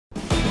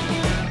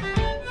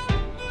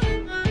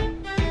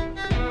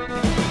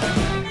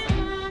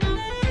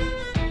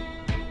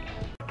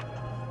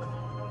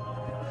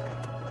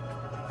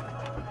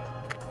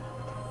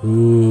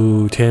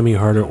Ooh, Tammy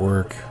hard at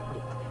work.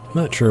 I'm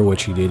not sure what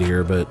she did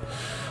here, but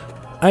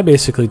I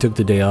basically took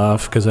the day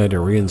off because I had to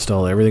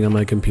reinstall everything on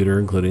my computer,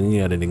 including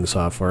the editing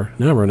software.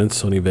 Now I'm running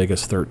Sony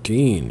Vegas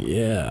 13.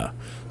 Yeah,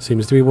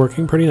 seems to be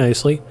working pretty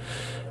nicely.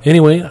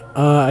 Anyway,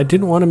 I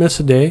didn't want to miss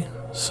a day,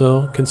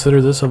 so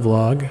consider this a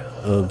vlog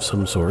of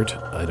some sort.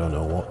 I don't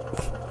know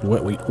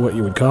what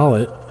you would call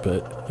it,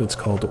 but it's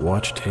called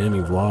Watch Tammy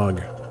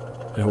Vlog.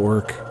 At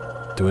work,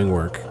 doing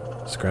work,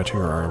 scratching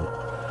her arm,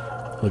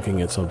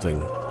 looking at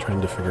something, trying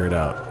to figure it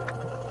out,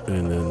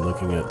 and then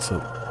looking at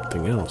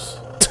something else.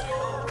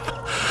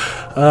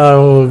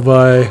 Oh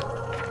boy.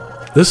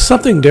 This is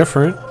something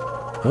different.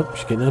 Oh,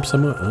 she's getting up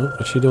somewhere. Oh,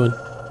 what's she doing?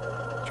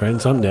 Trying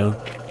something down.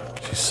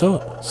 She's so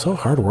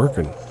hard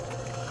working.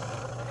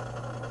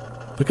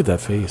 Look at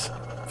that face.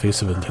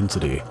 Face of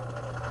intensity.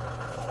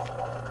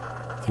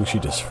 I think she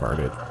just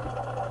farted.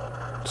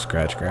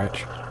 Scratch,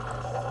 scratch.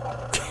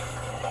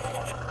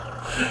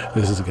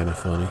 This is kind of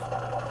funny.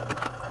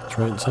 She's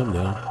writing something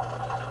down.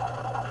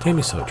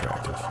 Tammy's so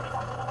attractive.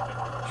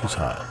 She's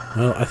hot.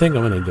 Well, I think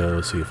I'm gonna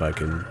go see if I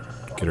can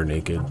get her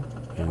naked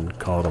and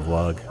call it a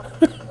vlog.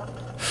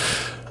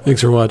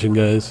 Thanks for watching,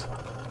 guys.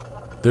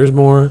 There's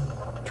more.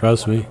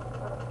 Trust me.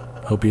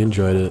 Hope you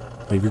enjoyed it.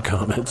 Leave your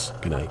comments.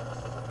 Good night.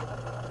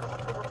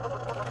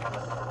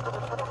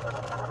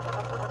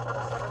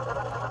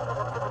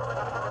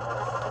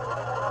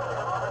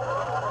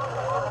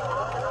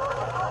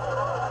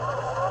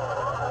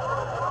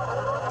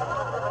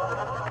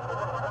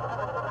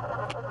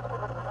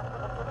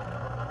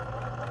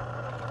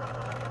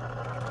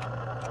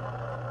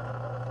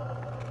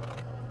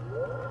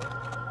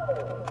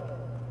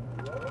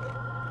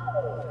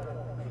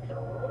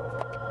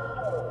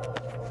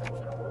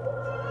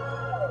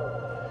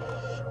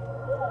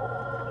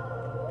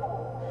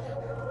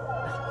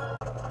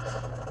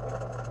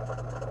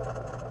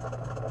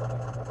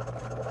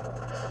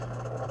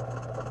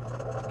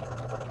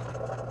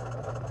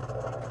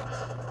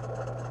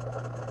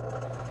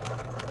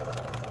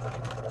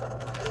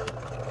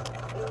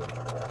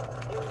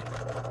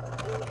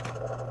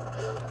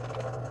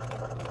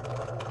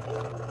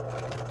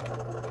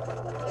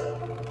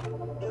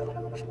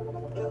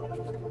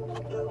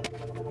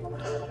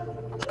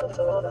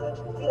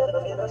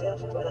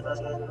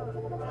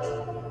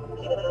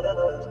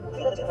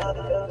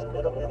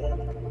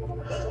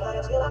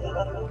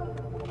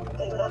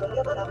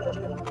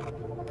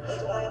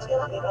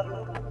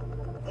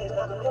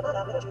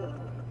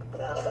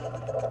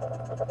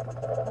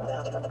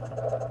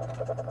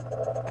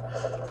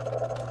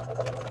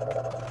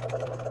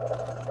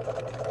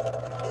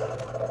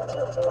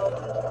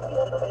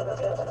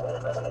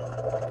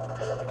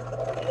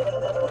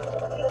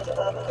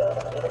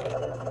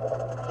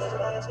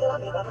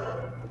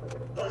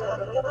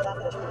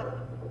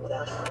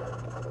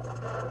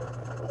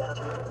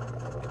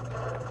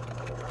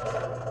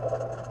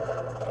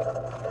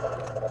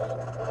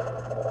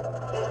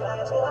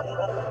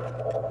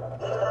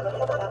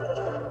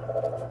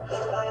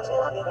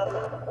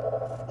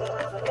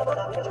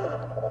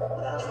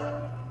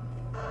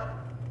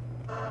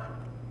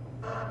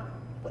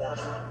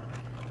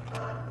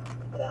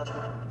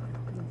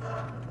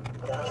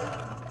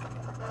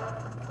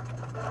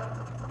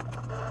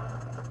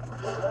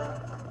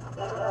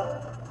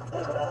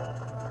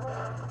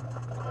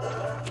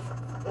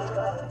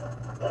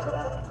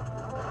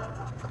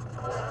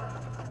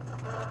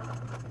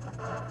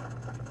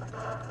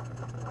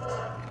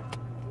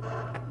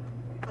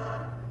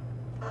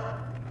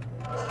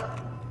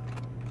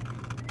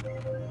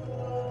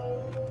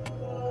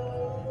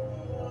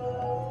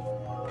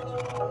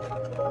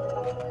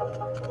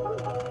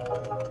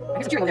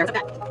 Here's a cheering over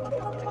there.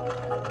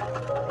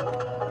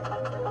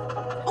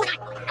 What's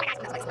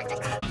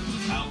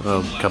that?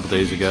 Well, a couple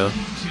days ago,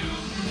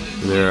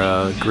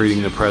 they're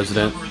greeting the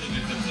president.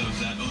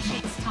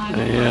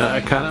 Yeah,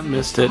 I kind of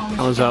missed it.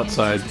 I was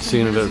outside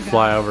seeing a bit of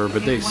flyover,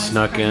 but they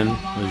snuck in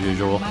as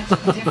usual.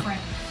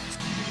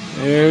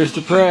 There's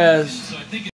the press.